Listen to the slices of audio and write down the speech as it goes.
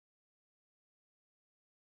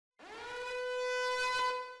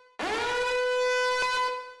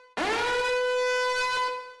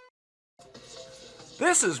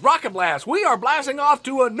This is Rocket Blast. We are blasting off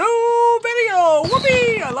to a new video.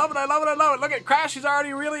 Whoopee! I love it, I love it, I love it. Look at Crash, he's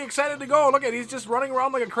already really excited to go. Look at, he's just running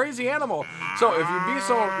around like a crazy animal. So if you'd be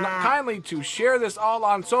so kindly to share this all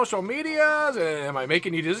on social medias. Am I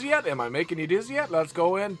making you dizzy yet? Am I making you dizzy yet? Let's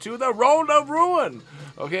go into the road of ruin.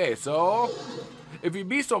 Okay, so if you'd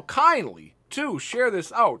be so kindly to share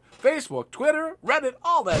this out. Facebook, Twitter, Reddit,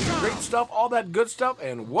 all that great stuff, all that good stuff.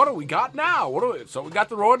 And what do we got now? So we got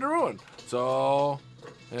the road to ruin. So,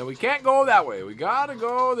 and we can't go that way. We gotta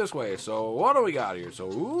go this way. So what do we got here? So,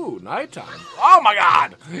 ooh, nighttime. Oh my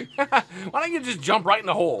God! Why don't you just jump right in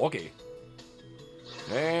the hole? Okay.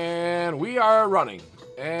 And we are running.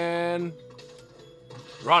 And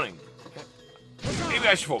running. Maybe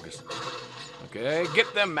I should focus. Okay,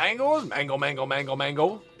 get them mangoes. Mango, mango, mango,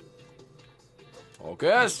 mango.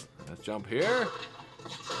 Focus. Let's jump here.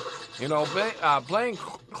 You know, playing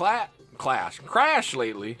Crash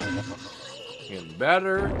lately. Getting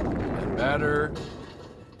better and better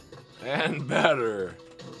and better.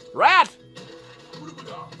 Rat!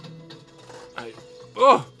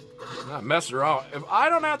 Not messing around. If I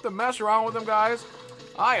don't have to mess around with them, guys,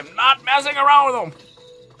 I am not messing around with them.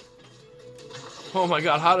 Oh my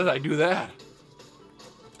God, how did I do that?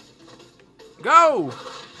 Go!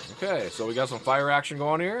 Okay, so we got some fire action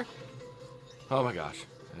going here. Oh my gosh.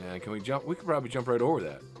 And can we jump? We could probably jump right over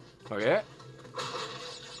that. Okay.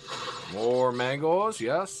 More mangoes,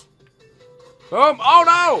 yes. Boom! Oh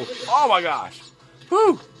no! Oh my gosh!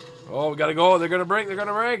 Whew! Oh, we gotta go. They're gonna break. They're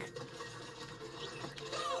gonna break.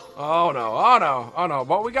 Oh no! Oh no! Oh no!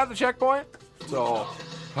 But we got the checkpoint. So,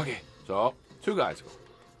 okay. So, two guys.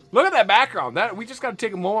 Look at that background. That we just gotta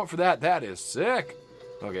take a moment for that. That is sick.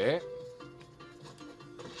 Okay.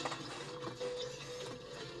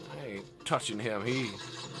 I ain't touching him. He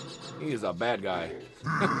is a bad guy.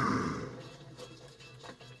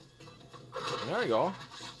 There we go.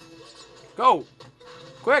 Go!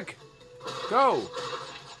 Quick! Go!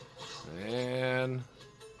 And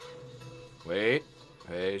wait.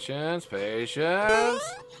 Patience, patience.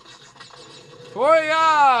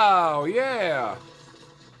 Oh yeah!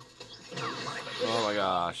 Oh my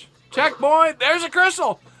gosh. Checkpoint! There's a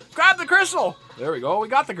crystal! Grab the crystal! There we go, we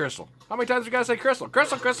got the crystal. How many times we gotta say crystal?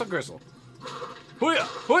 Crystal, crystal, crystal. Hoo-ya!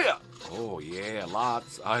 Hoo-ya! Oh yeah,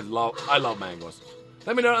 lots. I love mangoes.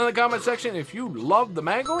 Let me know in the comment section if you love the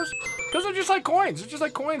mangoes, because they're just like coins. They're just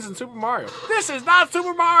like coins in Super Mario. This is not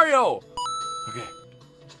Super Mario! Okay.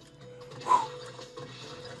 Whew.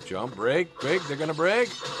 Jump, break, break. They're gonna break.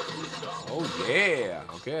 Oh, yeah.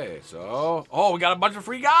 Okay, so... Oh, we got a bunch of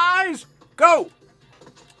free guys! Go!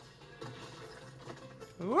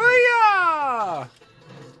 Hoo-yah!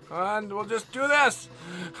 And we'll just do this.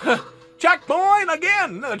 Checkpoint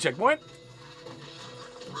again! Another checkpoint.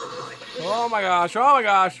 Oh my gosh, oh my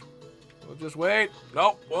gosh. We'll just wait.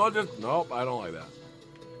 Nope, nope, I don't like that.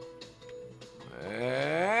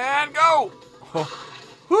 And go! Oh,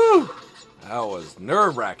 whew! That was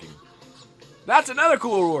nerve-wracking. That's another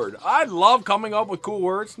cool word. I love coming up with cool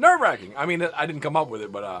words. Nerve-wracking. I mean, I didn't come up with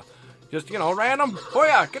it, but just, you know, random. Oh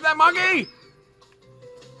yeah, get that monkey!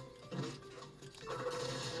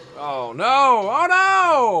 Oh no,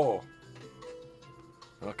 oh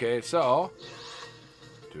no! Okay, so...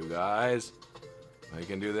 Two guys. I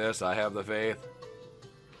can do this. I have the faith.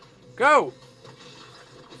 Go!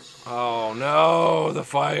 Oh no, the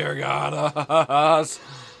fire got us.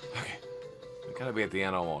 Okay. We gotta be at the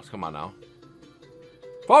end almost. Come on now.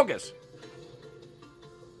 Focus!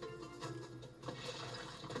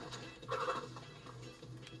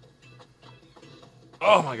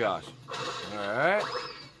 Oh my gosh. Alright.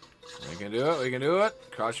 We can do it. We can do it.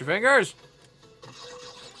 Cross your fingers.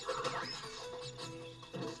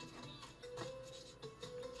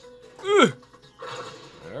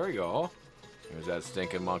 There we go. There's that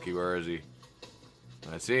stinking monkey. Where is he?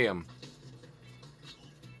 I see him.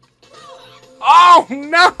 Oh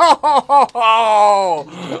no!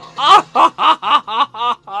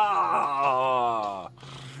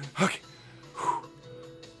 Okay.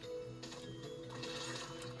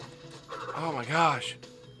 Oh my gosh.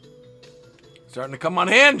 Starting to come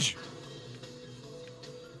unhinged.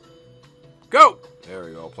 Go! There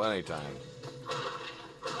we go. Plenty of time.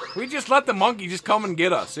 We just let the monkey just come and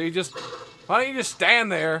get us. So you just, why don't you just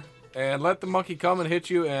stand there and let the monkey come and hit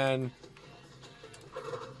you? And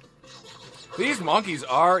these monkeys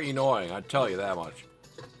are annoying, I tell you that much.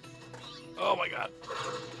 Oh my God.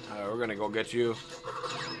 All right, we're gonna go get you.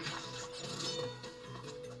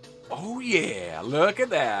 Oh yeah, look at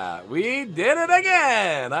that. We did it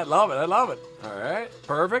again. I love it, I love it. All right,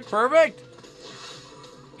 perfect, perfect.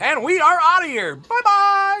 And we are out of here.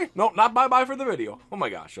 Bye-bye. No, not bye-bye for the video. Oh my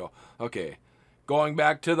gosh. Oh, okay. going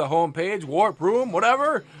back to the home page, warp room,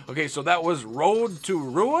 whatever. Okay, so that was Road to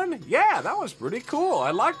Ruin. Yeah, that was pretty cool.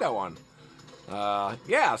 I like that one.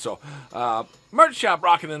 Yeah, so merch shop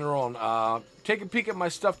rocking and rolling. Take a peek at my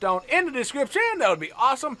stuff down in the description. That would be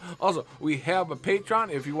awesome. Also, we have a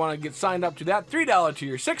Patreon if you want to get signed up to that. $3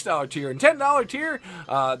 tier, $6 tier, and $10 tier.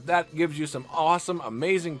 That gives you some awesome,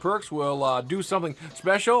 amazing perks. We'll do something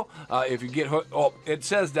special if you get hooked. Oh, it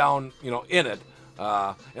says down, you know, in it.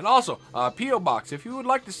 And also, P.O. Box. If you would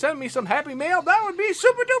like to send me some happy mail, that would be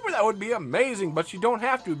super duper. That would be amazing. But you don't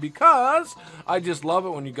have to, because I just love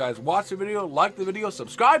it when you guys watch the video, like the video,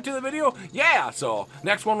 subscribe to the video. Yeah, so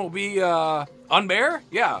next one will be Unbear.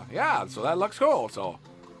 Yeah, so that looks cool. So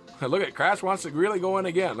look at Crash wants to really go in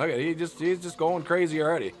again. Look at he's just going crazy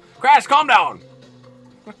already. Crash, calm down.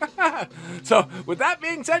 So with that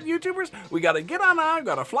being said, YouTubers, we gotta get on,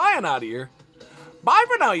 gotta fly on out of here. Bye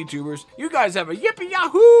for now, YouTubers. You guys have a yippee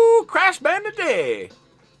yahoo crash bandit day.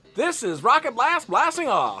 This is Rocket Blast blasting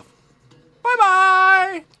off.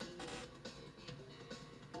 Bye-bye.